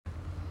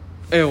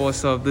Hey,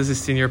 what's up? This is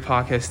Senior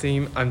Podcast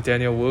Team. I'm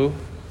Daniel Wu.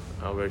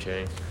 We're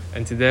Chang.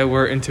 And today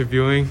we're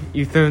interviewing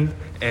Ethan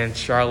and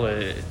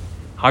Charlotte.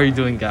 How are you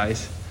doing,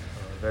 guys?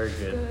 Very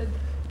good.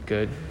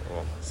 Good.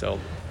 Well, So,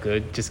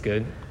 good, just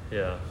good.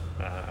 yeah.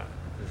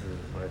 This is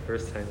my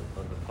first time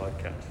on the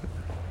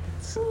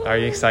podcast. Are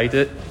you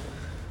excited?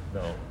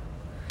 No.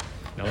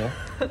 No?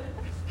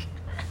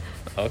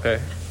 Okay,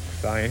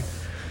 fine.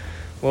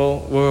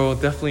 Well, we'll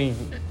definitely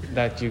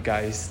let you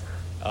guys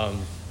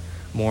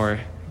more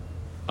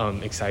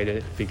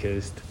excited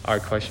because our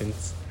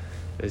questions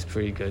is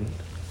pretty good.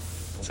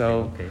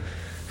 So, Okay.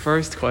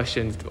 first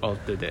question of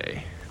the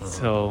day.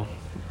 So,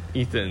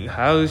 Ethan,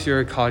 how's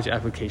your college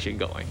application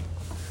going?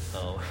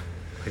 Oh,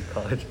 my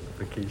college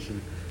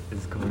application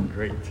is going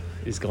great.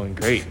 It's going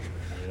great.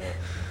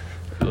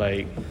 Yeah.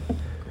 Like,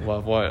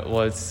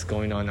 what's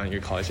going on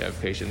your college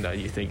application that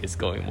you think is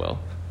going well?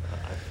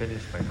 I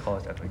finished my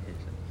college application.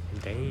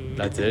 Dang.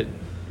 That's it.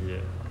 Yeah.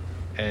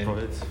 And Well,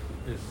 it is.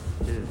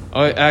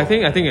 oh, I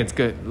think it's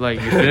good. Like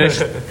you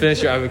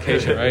finish your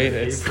application, right?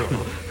 It's,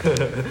 April.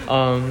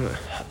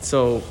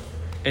 so,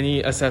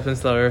 any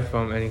acceptance letter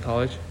from any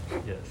college?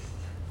 Yes.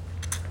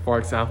 For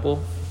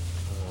example,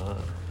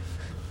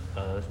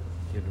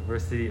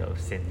 University of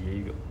San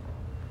Diego.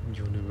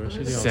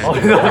 University of Oh,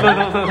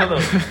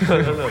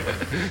 San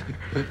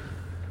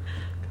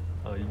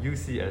no.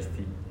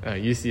 UCSD.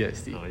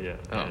 UCSD. Oh yeah.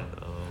 Oh. And,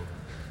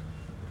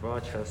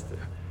 Rochester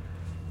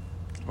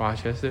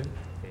Rochester,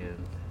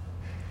 and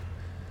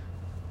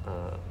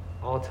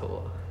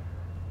Ottawa.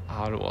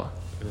 Ottawa,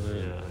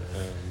 Yeah.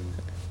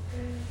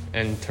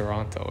 and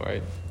Toronto,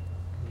 right?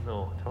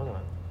 No, Toronto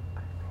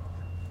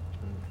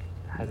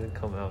hasn't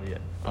come out yet.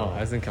 Oh,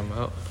 hasn't come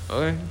out.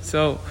 Okay,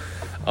 so,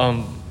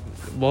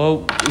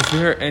 well, is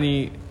there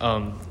any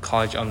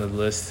college on the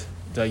list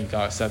that you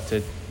got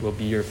accepted will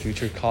be your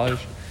future college?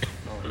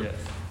 Oh yes,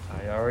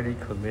 I already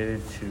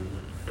committed to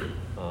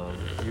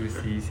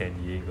UC San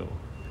Diego.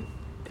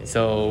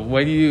 So,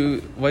 what do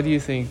you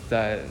think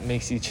that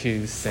makes you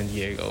choose San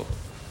Diego?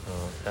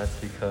 That's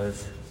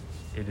because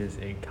it is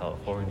in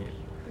California.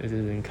 It is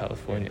in And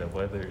California. the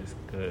weather is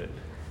good,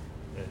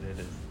 and it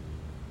is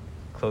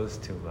close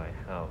to my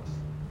house.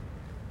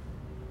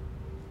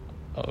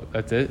 Oh,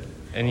 that's it.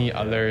 Any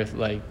other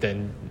like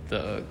than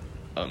the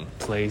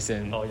place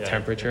and Oh yeah,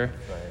 temperature?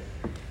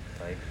 Right,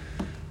 like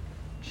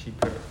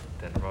cheaper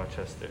than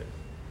Rochester.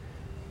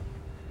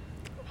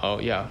 Oh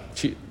yeah,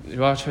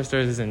 Rochester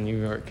is in New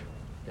York.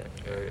 Yeah,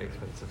 very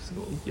expensive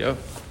school. Yep.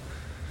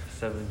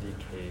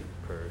 $70K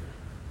per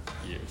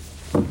year.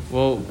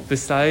 Well,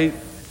 beside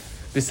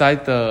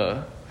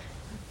the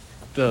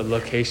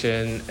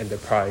location and the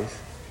price,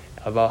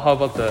 how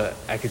about the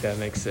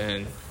academics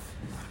and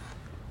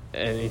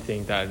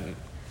anything that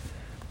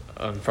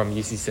from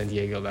UC San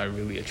Diego that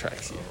really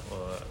attracts you?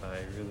 I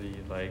really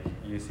like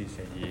UC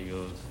San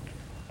Diego's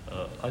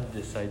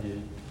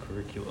undecided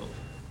curriculum.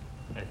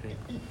 I think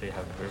they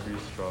have a very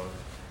strong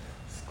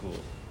school.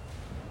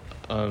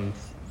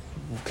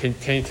 Can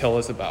you tell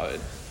us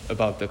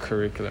about the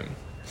curriculum?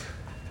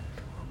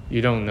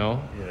 You don't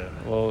know? Yeah.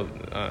 Well,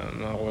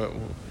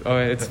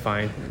 it's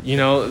fine. You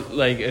know,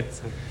 like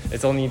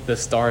it's only the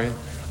start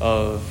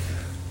of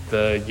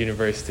the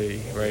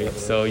university, right?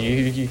 So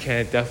you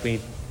can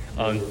definitely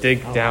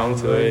dig down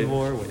to learn it.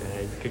 more when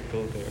I could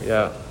go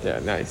there. Yeah,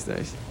 nice.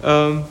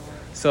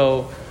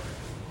 So,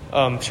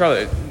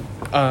 Charlotte,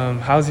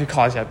 how's your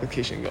college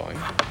application going?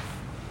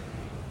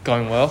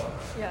 Going well?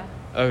 Yeah.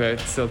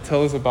 Okay, so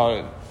tell us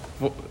about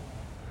it.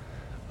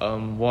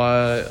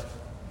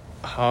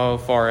 How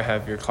far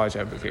have your college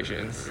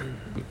applications?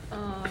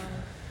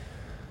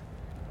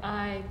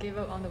 I gave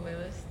up on the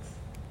waitlist,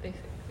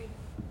 basically.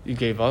 You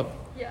gave up?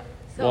 Yeah.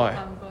 So Why?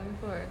 I'm going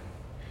for it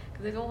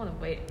because I don't want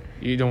to wait.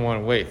 You don't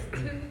want to wait.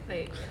 Too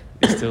late.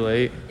 It's too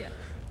late. Yeah.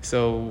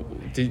 So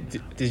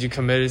did you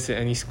commit to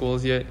any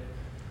schools yet?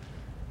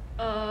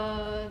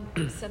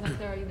 Santa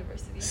Clara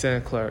University.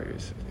 Santa Clara.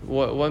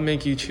 What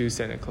made you choose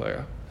Santa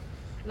Clara?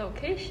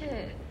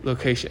 Location.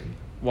 Location.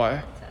 Why?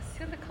 It's at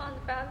Silicon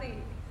Valley.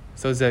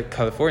 So is that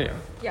California?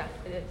 Yeah,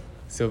 it is.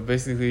 So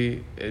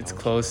basically, it's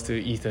close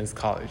to Ethan's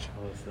college.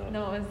 Oh, it's not.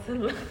 No,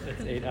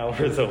 It's 8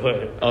 hours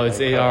away. Oh, it's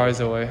By 8 car. hours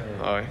away.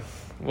 Yeah. All right.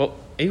 Well,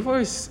 8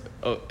 hours.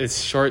 It's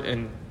short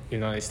in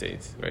United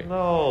States, right?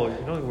 No,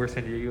 you know where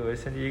San Diego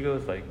is? San Diego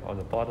is like on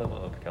the bottom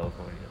of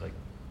California, like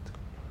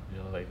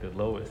like the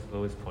lowest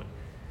point.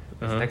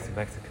 It's Uh-huh. next to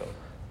Mexico,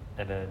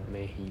 and then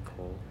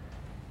Mexico,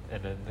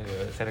 and then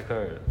Santa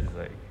Clara is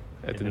like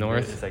At in the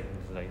north? It's like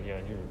near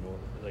the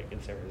north, like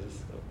in San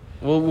Francisco.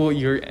 Well,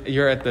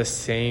 you're at the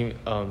same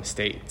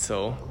state,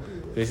 so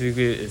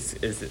basically it's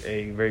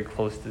a very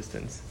close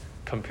distance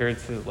compared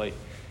to like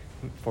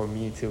for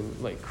me to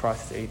like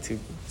cross state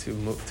to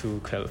move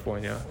to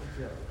California.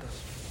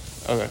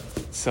 Okay,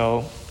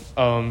 so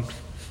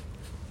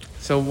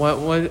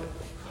what?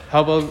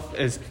 How about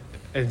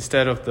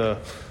instead of the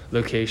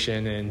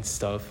location and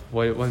stuff,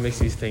 what makes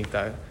you think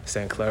that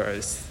Santa Clara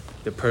is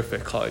the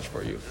perfect college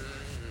for you?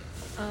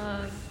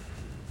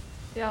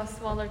 Yeah,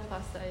 smaller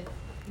class size,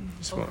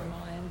 Small.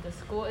 overall, and the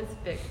school is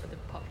big, but the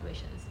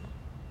population is small.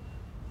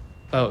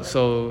 Oh,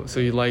 so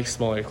you like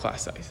smaller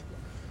class size.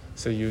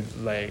 So you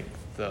like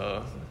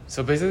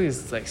so basically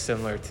it's like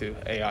similar to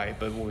AI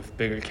but with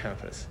bigger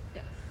campus.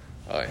 Yeah.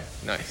 Alright,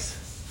 nice.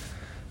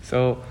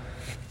 So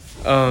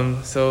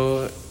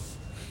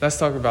let's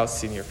talk about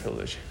senior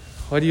privilege.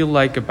 What do you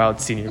like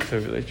about senior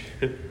privilege?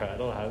 I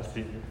don't have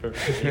senior You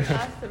privilege.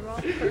 asked the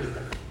wrong person.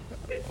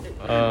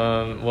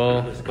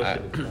 Well,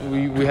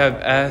 we have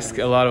asked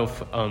a lot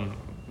of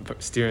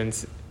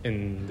students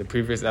in the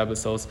previous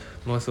episodes.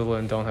 Most of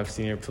them don't have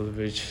senior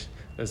privilege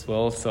as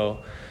well, so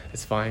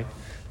it's fine.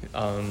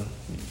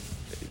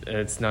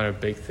 It's not a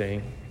big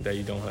thing that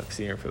you don't have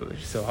senior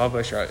privilege. So how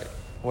about Charlotte?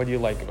 What do you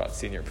like about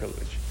senior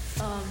privilege?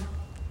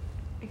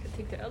 You could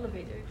take the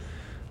elevators.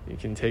 You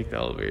can take the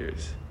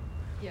elevators.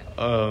 Yeah.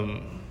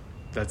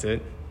 That's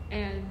it.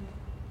 And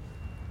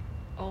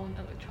own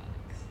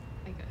electronics,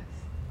 I guess.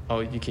 Oh,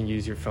 you can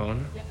use your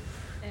phone. Yeah.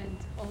 And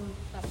own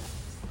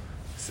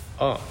laptops.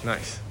 Oh,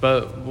 nice.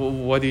 But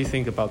what do you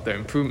think about the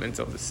improvements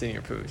of the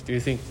senior privilege? Do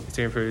you think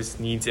senior privilege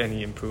needs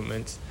any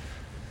improvements?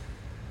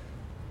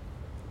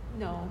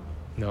 No,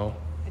 No.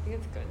 I think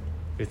it's good.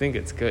 You think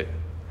it's good?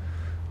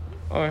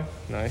 Alright,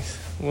 nice.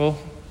 Well,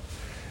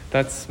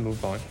 let's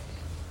move on.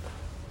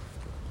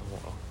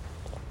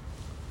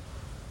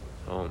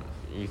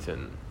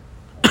 Ethan.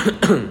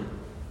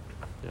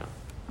 Yeah.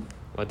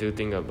 What do you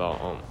think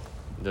about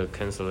the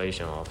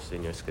cancellation of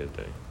senior skip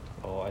day?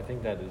 Oh, I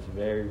think that is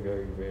very,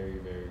 very, very,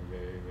 very,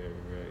 very, very,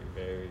 very,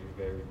 very,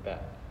 very bad.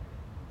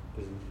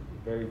 This is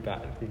very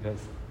bad because,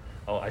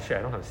 actually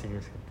I don't have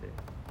senior skip day.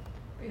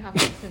 We have to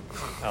sit.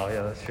 Oh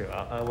yeah, that's true.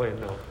 Wait,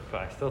 no,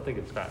 but I still think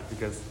it's bad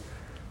because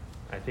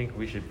I think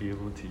we should be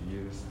able to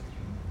use,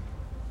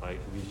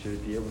 we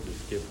should be able to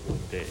skip one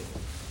day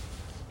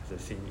as a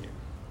senior.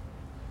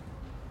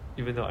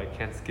 Even though I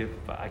can't skip,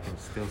 but I can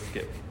still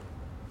skip.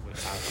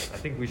 I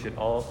think we should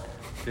all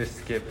just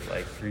skip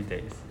 3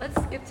 days. Let's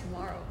skip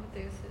tomorrow. What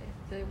day is today?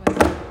 Today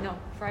Wednesday? No,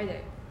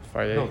 Friday.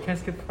 Friday? No, can't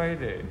skip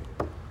Friday.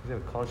 We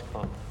have college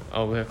comp.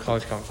 Oh, we have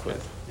college comp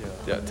quiz. Yeah.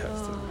 Yeah,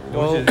 test. No. We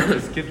Well, should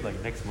just skip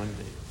next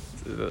Monday.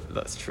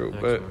 that's true.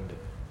 Next But Monday.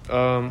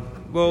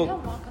 We well,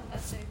 don't mock on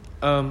that day.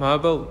 how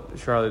about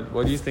Charlotte?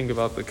 What do you think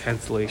about the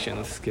cancellation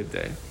of skip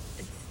day?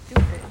 It's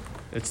stupid.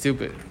 It's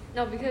stupid.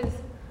 No, because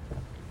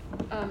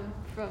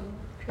from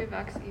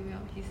Krivak's email,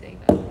 he's saying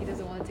that he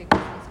doesn't want to take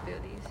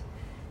responsibilities.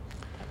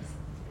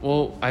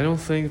 Well, I don't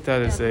think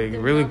that is Yeah, a they're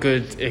really not-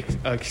 good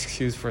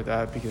excuse for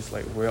that because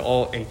we're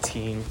all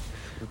 18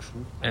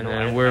 and I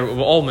know, then we're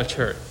all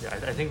mature. Yeah,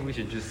 I think we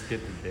should just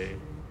skip the day,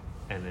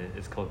 and then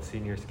it's called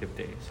senior skip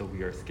day. So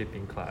we are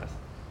skipping class,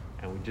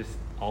 and we just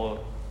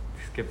all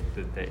skip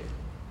the day,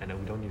 and then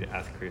we don't need to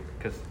ask Chris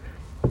because,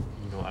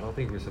 I don't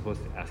think we're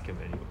supposed to ask him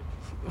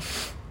anyway.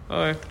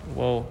 Alright,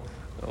 well,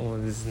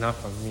 this is not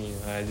from me.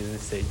 I didn't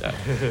say that.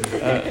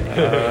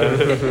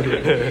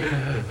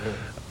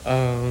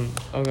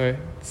 Okay,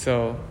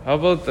 so how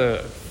about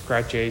the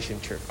graduation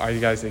trip? Are you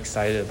guys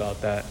excited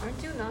about that?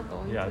 Aren't you not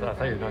going? Yeah, to the I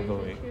thought you're not graduation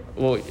going. trip?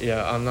 Well,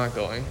 yeah, I'm not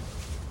going.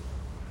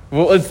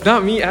 Well, it's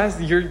not me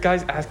asking. You're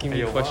guys asking me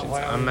Hey, yo, questions.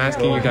 why I'm aren't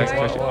asking Yeah, you guys why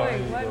questions. Are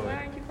you Why going? are you Why going?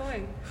 aren't you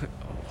going?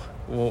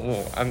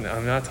 Well,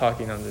 I'm not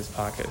talking on this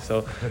podcast.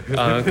 So,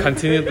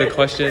 continue the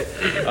question.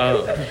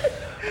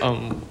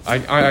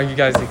 Are you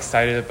guys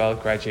excited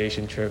about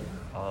graduation trip?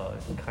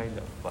 Kind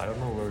of, but I don't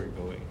know where we're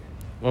going.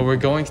 Well, we're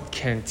going to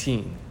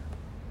canteen.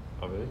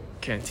 Oh, really?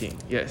 Canteen,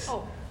 yes.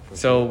 Oh,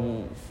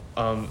 So,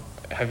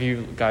 have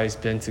you guys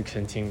been to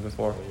canteen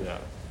before? Yeah.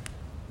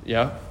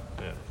 Yeah.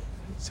 Yeah.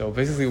 So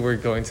basically, we're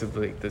going to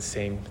the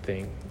same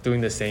thing, doing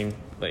the same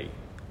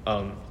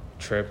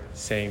trip,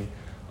 same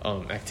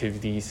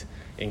activities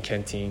in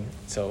canteen.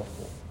 So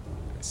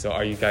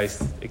are you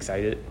guys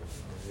excited?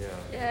 Yeah.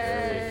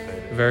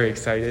 Yay. Very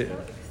excited. so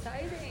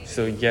exciting.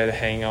 So you get to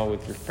hang out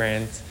with your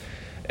friends,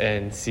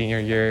 and senior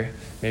year,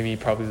 maybe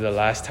probably the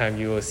last time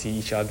you will see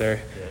each other.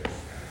 Yes.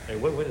 Hey,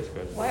 when is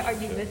graduation? Why are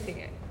you missing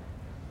it?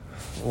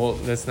 Well,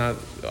 that's not.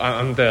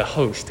 I'm the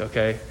host,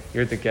 okay?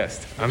 You're the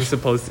guest. I'm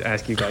supposed to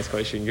ask you guys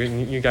questions.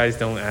 You guys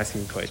don't ask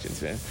me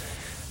questions, man.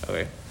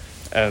 Okay.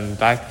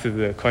 Back to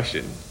the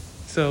question.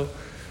 So,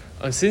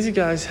 since you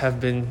guys have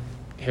been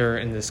here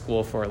in the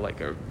school for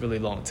a really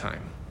long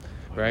time,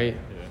 right?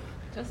 Yeah.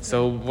 Just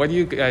So, what do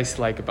you guys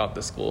like about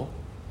the school?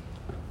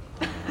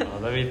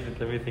 Let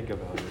me think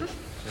about it.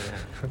 Yeah.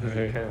 This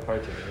Okay. is kind of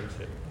hard to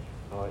answer.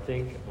 I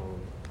think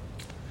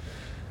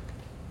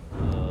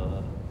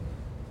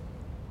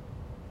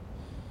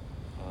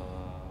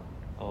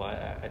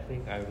I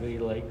think I really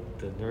like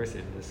the nurse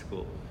in this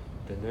school.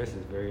 The nurse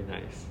is very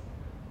nice.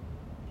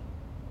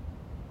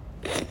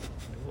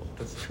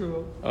 That's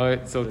true. All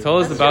right. So That's tell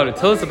us about your it.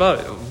 Tell us point. about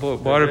it.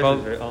 What The nurse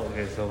is about?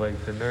 okay, so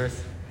the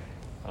nurse,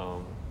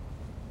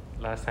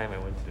 last time I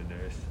went to the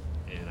nurse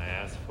and I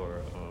asked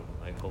for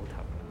cold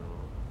tap,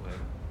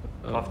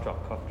 cough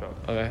drop,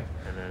 Okay.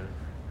 and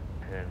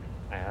then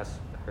I asked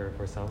her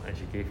for some, and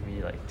she gave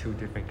me 2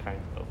 different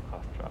kinds of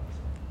cough drops,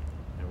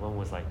 and one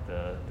was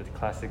the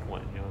classic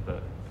one,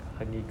 the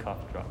honey cough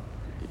drop,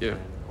 Yeah. And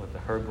with the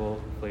herbal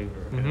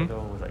flavor. And Mhm. the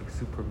other one was like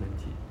super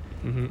minty.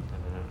 Mm-hmm.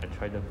 And then I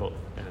tried them both,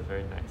 and it was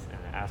very nice. And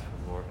I asked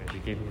for more, and they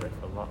gave me like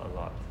a lot of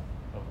the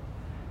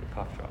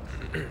cough drops.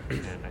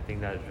 And I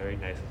think that is very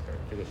nice of her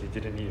because she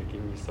didn't need to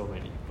give me so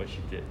many, but she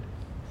did.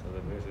 So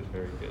the nurse is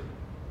very good.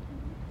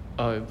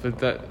 But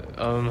that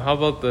how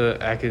about the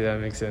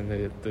academics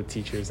and the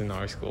teachers in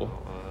our school?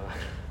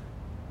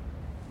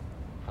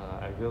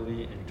 I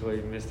really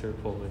enjoyed Mr.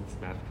 Pullman's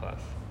math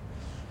class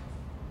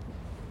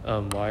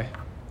Why?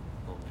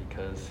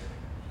 because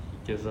he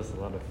gives us a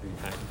lot of free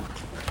time.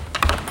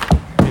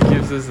 It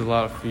gives us a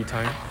lot of free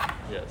time.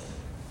 Yes.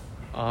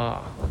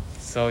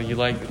 So you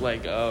like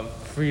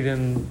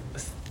freedom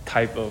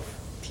type of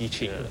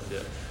teaching? Yes,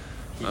 yes.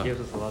 He gives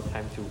us a lot of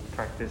time to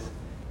practice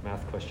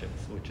math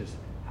questions, which is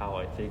how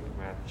I think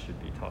math should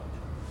be taught.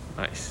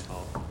 Nice.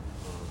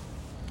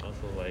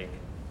 Also, like,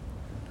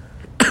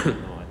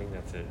 no, I think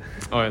that's it.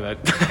 Oh,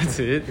 that's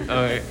it.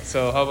 Okay.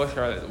 So how about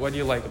Charlotte? What do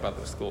you like about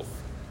the school?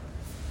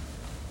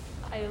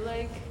 I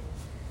like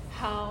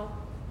how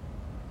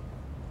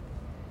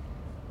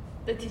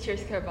the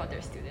teachers care about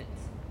their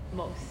students.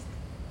 Most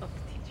of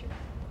the teachers.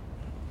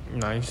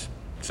 Nice.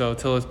 So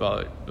tell us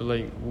about it.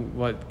 Like,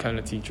 what kind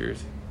of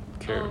teachers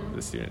care about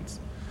the students?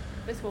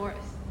 Miss Morris,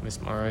 Miss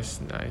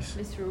Morris, nice.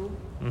 Miss Rue,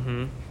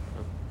 Mm-hmm.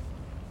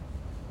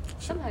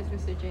 sometimes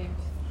Mr. James.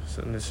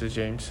 So Mr.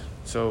 James.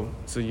 So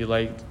you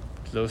like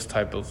those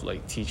type of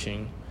like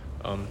teaching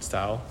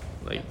style?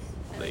 Like Yes,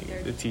 I like like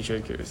their the teacher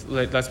cares.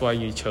 Like that's why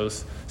you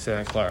chose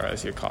Santa Clara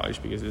as your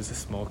college, because it's a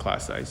small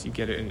class size. You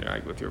get to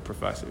interact with your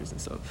professors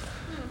and stuff.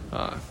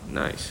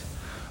 Nice.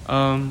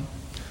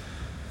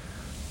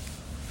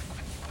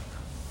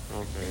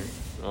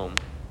 Okay.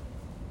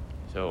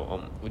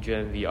 So would you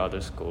envy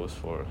other schools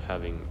for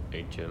having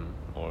a gym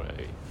or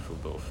a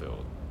football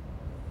field?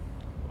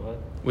 What?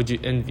 Would you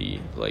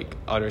envy like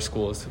other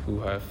schools who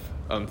have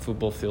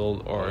football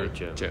field or Or a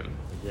gym.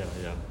 Yeah,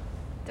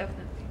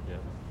 Definitely. yeah.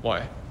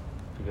 Why?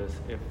 Because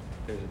if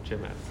there's a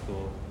gym at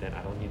school, then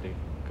I don't need to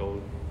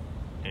go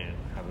and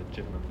have a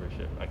gym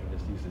membership. I can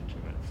just use the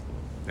gym at school.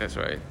 That's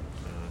right.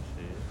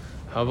 See,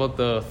 How about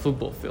the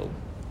football field?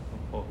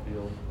 football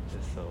field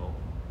is so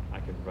I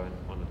can run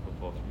on the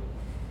football field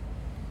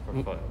for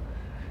Mm. fun.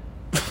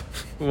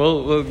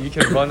 Well, you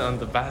can run on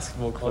the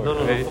basketball Oh court,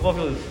 no, right? football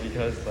field is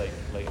because like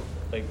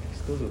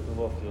schools with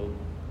football field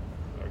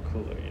are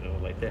cooler. You know,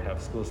 like they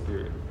have school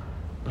spirit.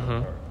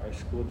 Uh-huh. Our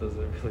school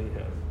doesn't really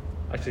have.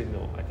 Actually,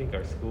 no. I think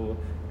our school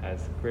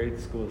has great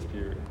school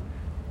spirit,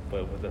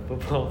 but with the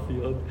football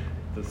field,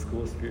 the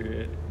school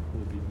spirit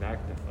will be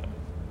magnified.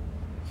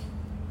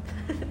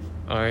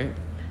 All right.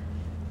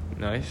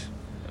 Nice.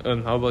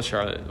 How about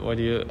Charlotte? What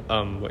do you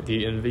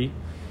envy?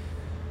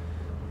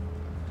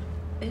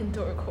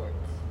 Indoor courts.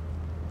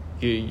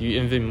 You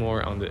envy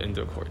more on the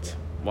indoor courts.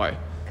 Why?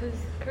 Because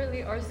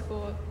currently our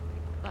school,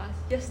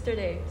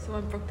 yesterday,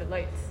 someone broke the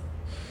lights.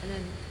 And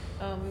then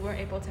we weren't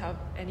able to have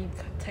any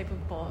type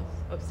of balls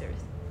upstairs.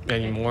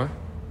 Anymore?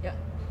 Yeah.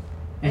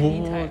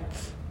 Anytime.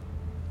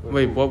 What?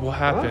 Wait, what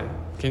happened?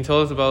 Can you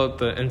tell us about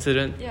the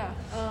incident? Yeah.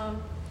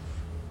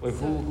 Wait,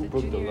 so who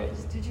broke the juniors,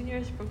 lights? The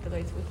juniors broke the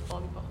lights with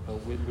volleyball.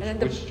 Which And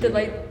then the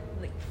light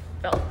like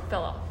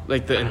fell off.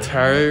 Like the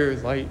entire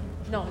light?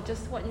 No,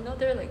 just one. You know,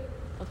 there are like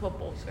multiple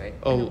balls, right?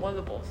 Oh. And then one of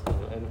the balls.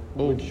 And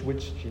Oh.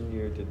 which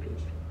junior did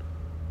this?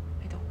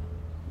 I don't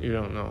know. You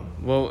don't know.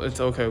 Well, it's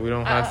okay. We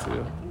don't have I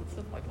to. think it's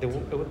the volleyball It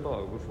team. was ball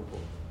or with football?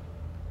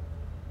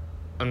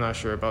 I'm not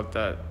sure about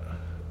that.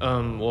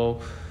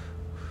 Well,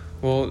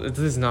 this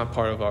is not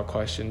part of our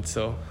question,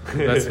 so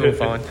let's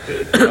move on.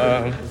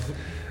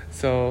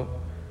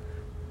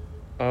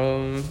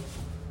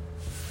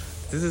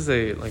 This is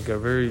a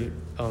very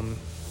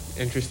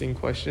interesting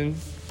question.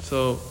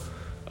 So,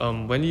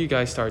 when do you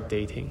guys start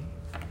dating?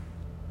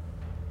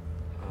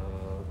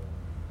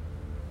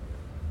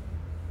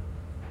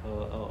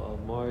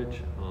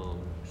 March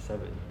 7th.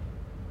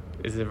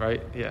 Is it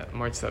right? Yeah,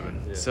 March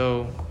 7th. Yeah.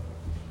 So,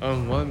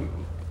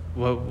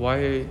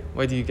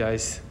 why do you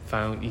guys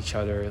found each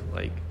other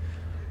like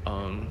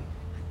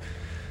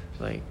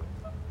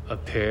a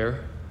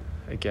pair,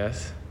 I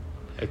guess,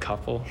 a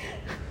couple?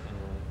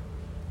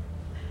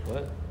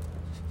 What?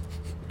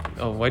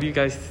 Oh, why do you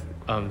guys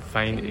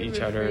find Can you each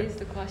other? rephrase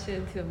the question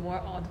into a more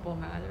audible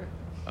manner?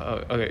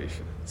 Okay,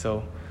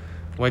 so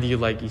what do you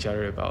like each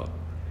other about?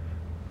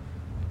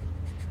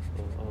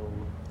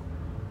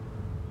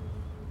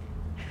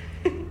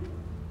 I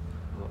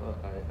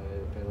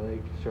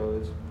like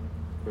Charlotte's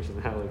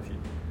personality.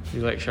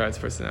 You like Charlotte's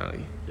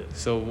personality. Yes.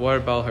 So what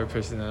about her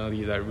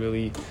personality that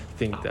really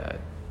think that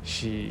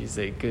she's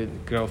a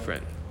good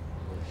girlfriend?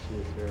 She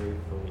is very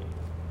funny.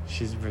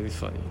 She's really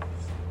funny.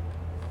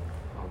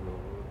 Oh no,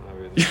 not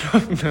really. You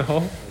don't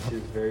know? She's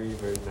very,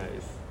 very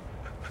nice.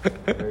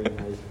 Very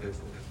nice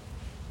person.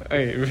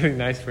 Hey, really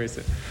nice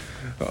person.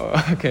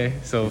 Oh, okay,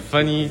 so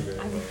funny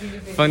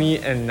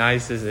and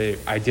nice is a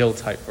ideal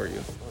type for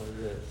you. Oh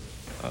yes.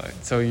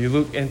 Alright, so you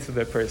look into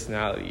their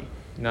personality,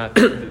 not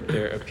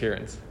their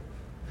appearance.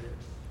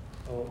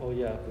 Oh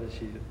yeah, but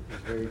she is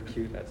very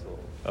cute as well.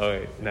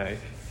 Alright, nice.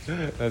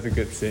 That's a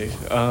good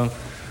save.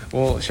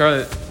 Well,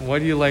 Charlotte, what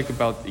do you like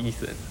about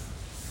Ethan?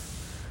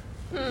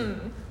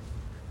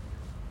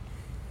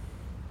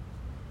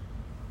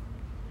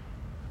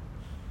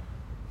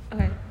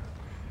 Okay.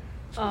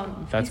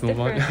 Let's he's move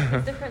on. different.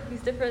 He's different.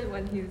 He's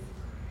different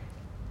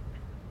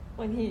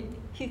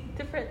he's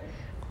different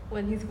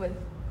when he's with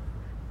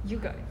you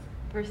guys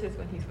versus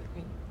when he's with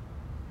me.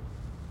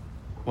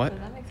 What? Does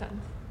that make sense?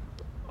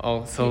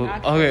 Oh, so He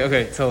actually-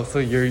 okay. So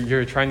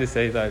you're trying to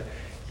say that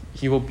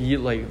he will be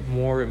like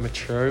more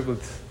mature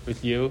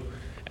with you,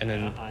 and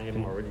then I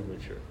am already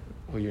mature.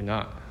 well, you're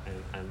not.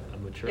 I'm a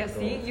mature Yeah, adult.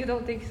 see, you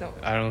don't think so.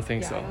 I don't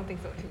think yeah, so. I don't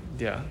think so too.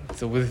 Yeah.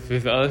 So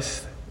with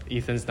us,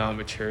 Ethan's not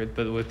matured,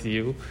 but with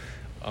you,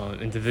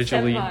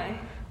 individually, Semi.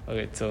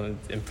 okay, so it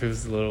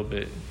improves a little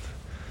bit.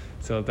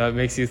 So that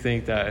makes you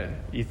think that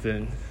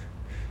Ethan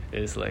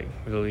is like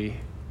really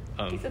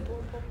He's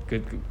adorable.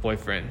 good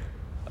boyfriend.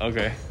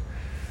 Okay.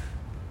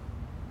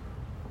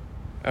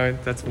 All right,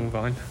 let's move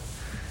on.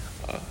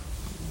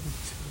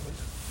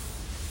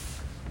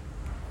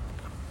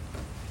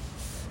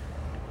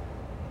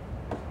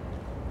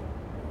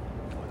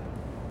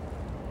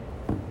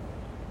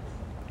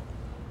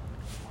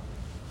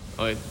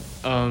 All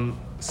right.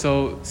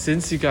 So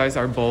since you guys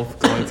are both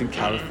going to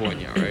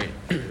California, right?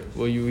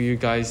 Will you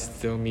guys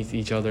still meet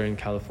each other in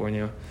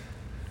California?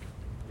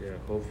 Yeah,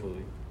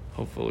 hopefully.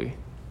 Hopefully.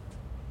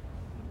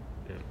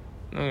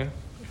 Yeah. Okay.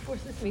 It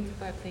forces me to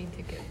buy plane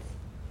tickets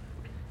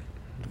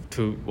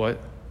To what?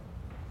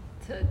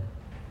 to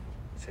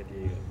San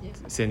Diego. yeah.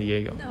 San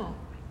Diego. No.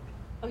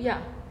 Oh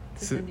yeah,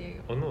 to So- San Diego.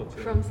 Oh no, it's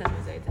From San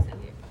Jose to San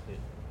Diego.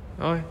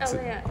 All right. so-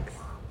 LAX.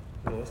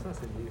 No, it's not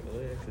San Diego.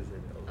 LAX is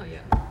in LA. Oh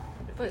yeah.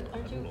 But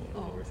aren't you? I don't know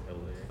Oh. where's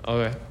LA.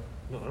 Okay.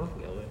 No, I don't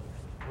think LA.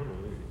 I don't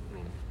know.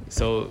 Maybe.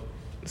 No.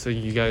 So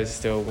you guys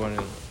still want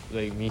to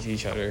like meet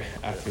each other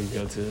after you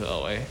go to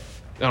LA?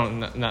 No,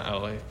 not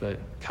LA, but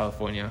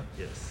California.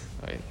 Yes.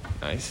 All right.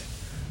 Nice.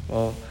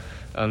 Well,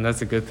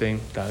 that's a good thing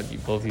that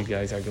both you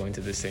guys are going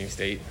to the same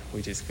state,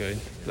 which is good.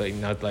 Like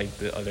not like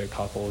the other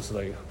couples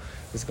like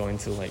is going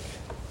to like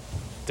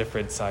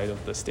different side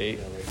of the state.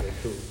 Yeah, like the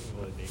two.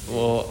 What they do.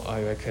 Well,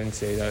 I can't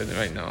say that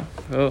right now.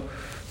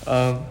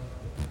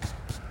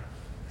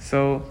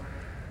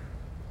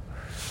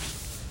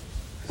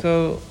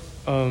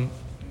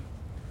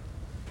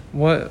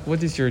 Well,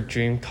 what is your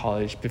dream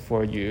college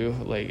before you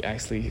like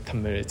actually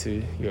committed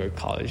to your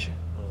college?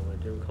 My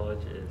dream college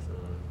is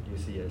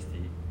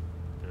UCSD,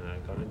 and I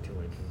got into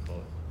my dream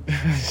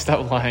college.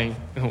 Stop lying.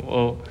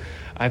 Well,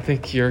 I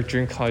think your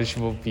dream college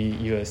will be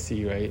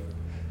USC, right?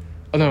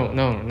 Oh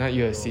no, not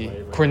USC.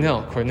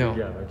 No, my Cornell.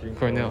 Yeah, my dream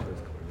Cornell. college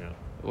is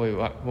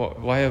Cornell. Wait,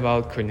 why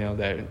about Cornell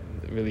that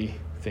really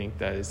think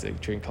that is a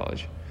dream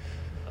college?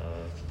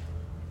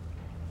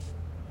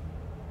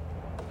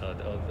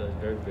 They're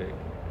very big.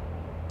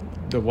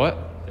 The what?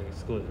 The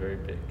school is very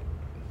big,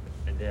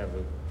 and they have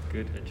a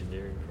good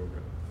engineering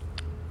program.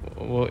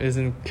 Well,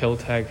 isn't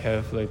Caltech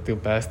have like the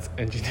best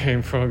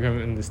engineering program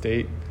in the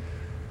state?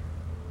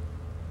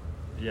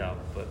 Yeah,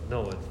 but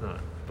no, it's not.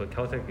 But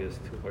Caltech is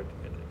too hard to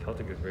get in.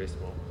 Caltech is very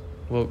small.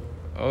 Well,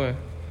 okay.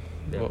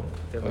 They have, Well,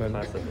 they have a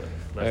class of less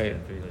alright.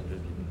 than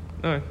 300 people.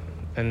 Alright.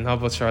 And how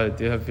about Charlotte?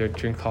 Do you have your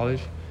dream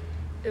college?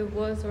 It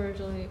was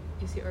originally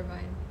UC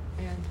Irvine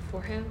and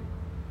Fordham.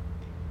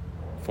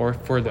 For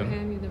them.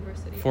 Fordham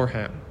University.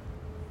 Forham.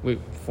 Wait,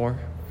 for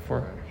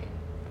Ford.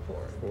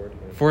 Ford.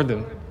 for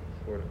them.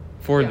 Ford. Yeah,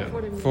 For them.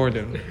 Fordham For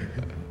them.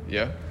 University.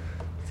 Yeah.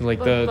 So like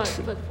But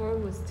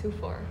Fordham was too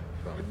far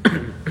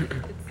from.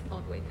 It's all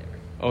the way there.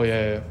 Oh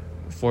yeah.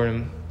 For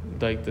them,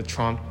 like the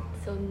Trump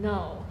So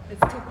no, it's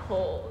too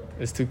cold.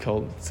 is too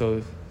cold.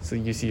 So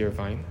UC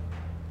Irvine.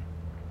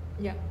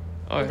 Yeah.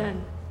 Oh, But yeah.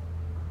 then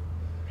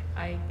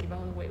I gave out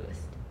on the wait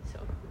list. So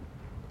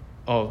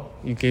Oh,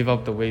 you gave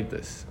up the wait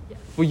list. yeah.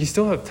 Well, you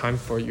still have time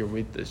for your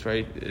wait list,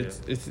 right?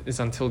 It's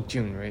until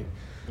June, right?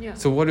 Yeah.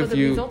 So what but if the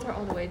you- results are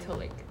all the way till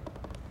like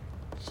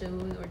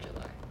June or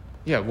July.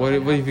 Yeah. What I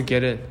if have you to-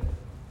 get in?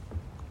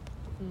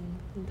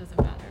 It doesn't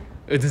matter.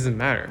 It doesn't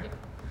matter. Yeah.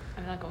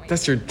 I'm not going.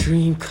 That's your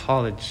dream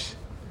college.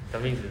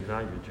 That means it's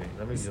not your dream.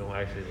 That means you don't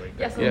actually like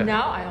Yeah. that. So Yeah.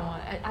 now I don't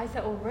want it. I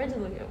said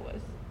originally it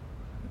was.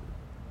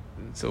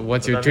 So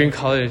what's So your that dream means-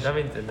 college? That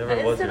means it never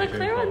And was it's your in dream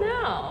Clara college.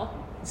 now.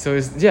 So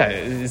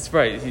it's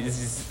right.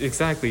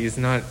 Exactly. It's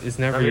not. It's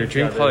never That your means-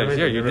 dream that college. means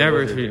Yeah, it you never never.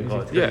 was your dream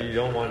college, 'cause Yeah. You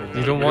don't want it.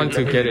 You don't want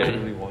to get You it. don't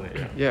really want it.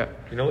 Yeah. Yeah.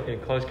 You know, in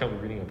college, come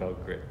reading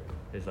about grit.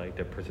 It's like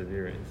the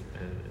perseverance,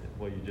 and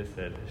what you just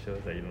said shows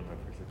that you don't have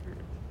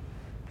perseverance.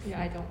 Yeah,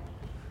 I don't.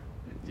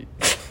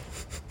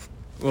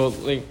 Well,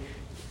 like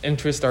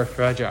interests are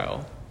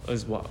fragile,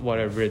 is what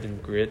I read in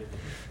Grit.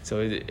 So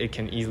it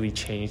can easily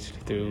change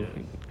through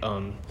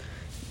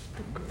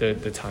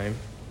the time.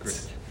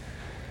 Grit.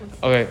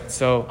 Okay,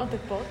 so Oh, the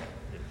book.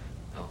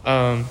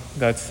 Oh.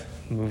 let's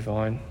move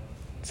on.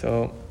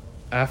 So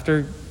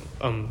after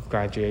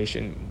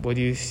graduation, what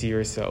do you see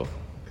yourself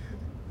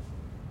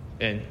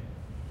in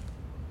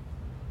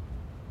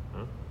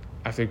Huh?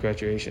 after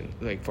graduation,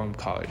 like from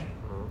college?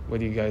 Uh-huh. What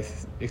do you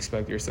guys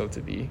expect yourself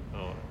to be?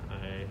 Oh,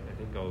 I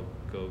think I'll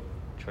go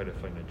try to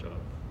find a job.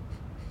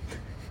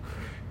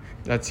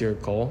 That's your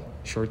goal,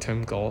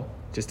 short-term goal,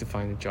 just to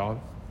find a job.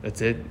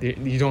 That's it.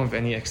 You don't have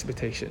any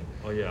expectation.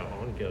 Oh yeah, I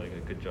want to get like a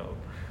good job.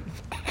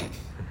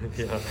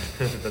 Yeah,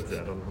 that's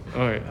it. I don't know.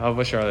 All right. How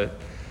about Charlotte?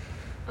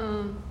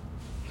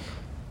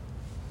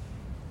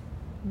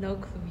 No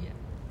clue yet.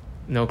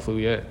 No clue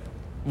yet.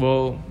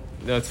 Well,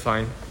 that's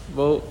fine.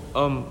 Well,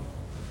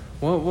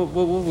 what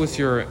was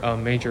your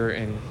major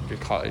in your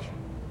college?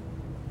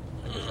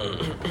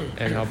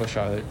 And how about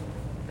Charlotte?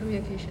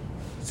 Communication.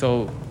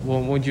 So,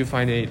 would you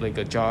find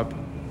a job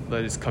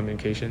that is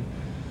communication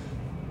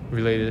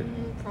related?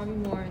 Probably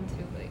more into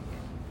like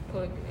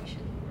public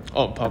relation.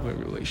 Oh, public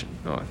relation.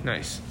 Oh,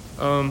 nice.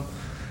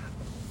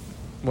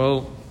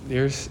 Well,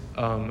 there's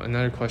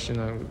another question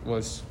I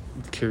was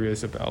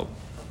curious about.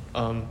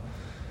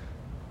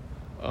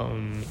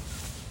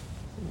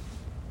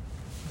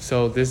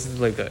 So this is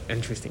like an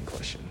interesting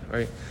question,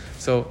 right?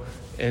 So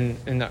in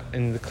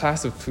the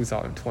class of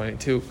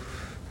 2022,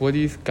 what do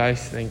you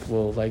guys think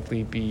will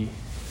likely be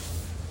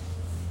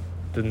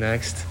the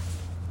next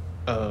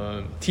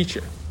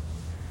teacher?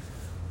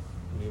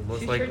 I mean, most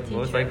Teacher?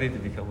 likely to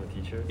become a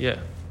teacher. Yeah,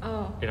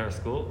 Oh. In our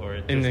school or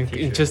just in a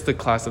teacher? just the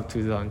class of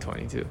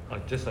 2022.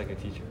 Just like a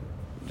teacher.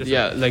 Just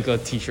Yeah, like like a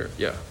teacher.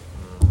 Yeah.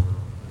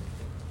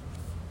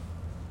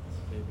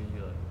 maybe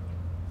like.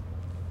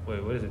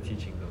 Wait, what is it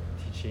teaching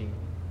though? Teaching,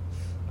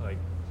 like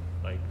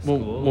Well,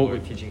 school well, or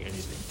teaching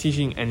anything?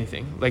 Teaching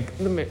anything.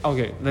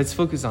 Okay, let's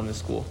focus on the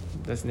school.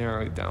 Let's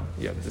narrow it down.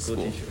 Yeah, the School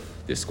school. teacher.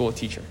 The school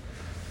teacher.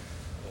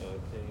 I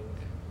think.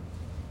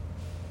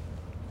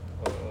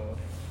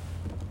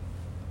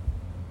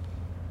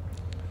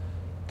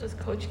 Does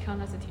coach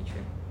count as a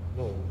teacher?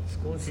 No,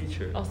 school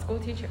teacher. Oh, school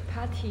teacher.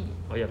 Patty.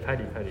 Oh yeah,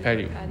 Patty.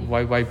 Patty. Patty.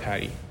 Why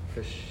Patty?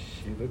 Because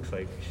she looks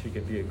like she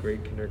could be a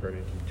great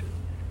kindergarten teacher.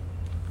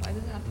 Why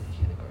does it have to be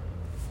kindergarten?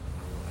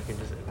 I can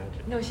just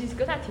imagine. No, she's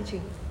good at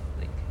teaching,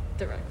 like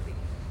directly.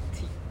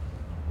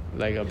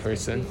 Like a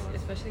person?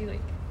 Especially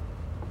like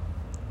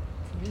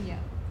to me, yeah.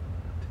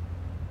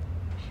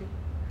 Shoot.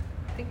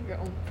 Think of your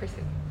own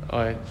person.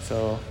 Alright,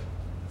 so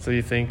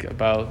you think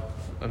about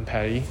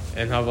Patty,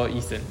 and how about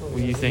Ethan? What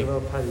do you think?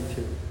 About Patty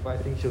too, but I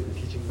think she'll be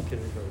teaching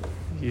kindergarten.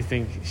 You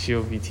think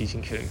she'll be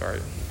teaching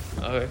kindergarten?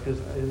 Okay. Because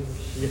I think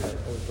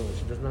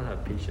she does not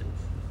have patience.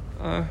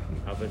 Uh,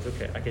 But it's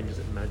okay. I can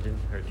just imagine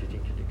her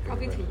teaching kindergarten.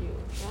 Probably to you.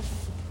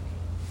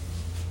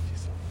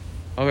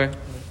 Not okay.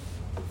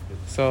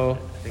 So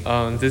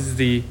this is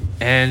the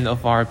end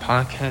of our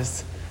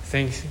podcast.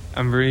 Thanks.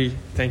 I'm really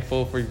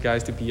thankful for you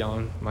guys to be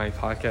on my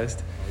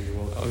podcast.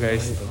 Okay.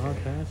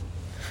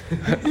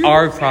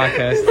 Our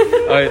podcast.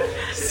 All right.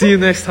 See you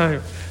next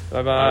time.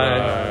 Bye bye.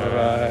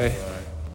 Bye bye.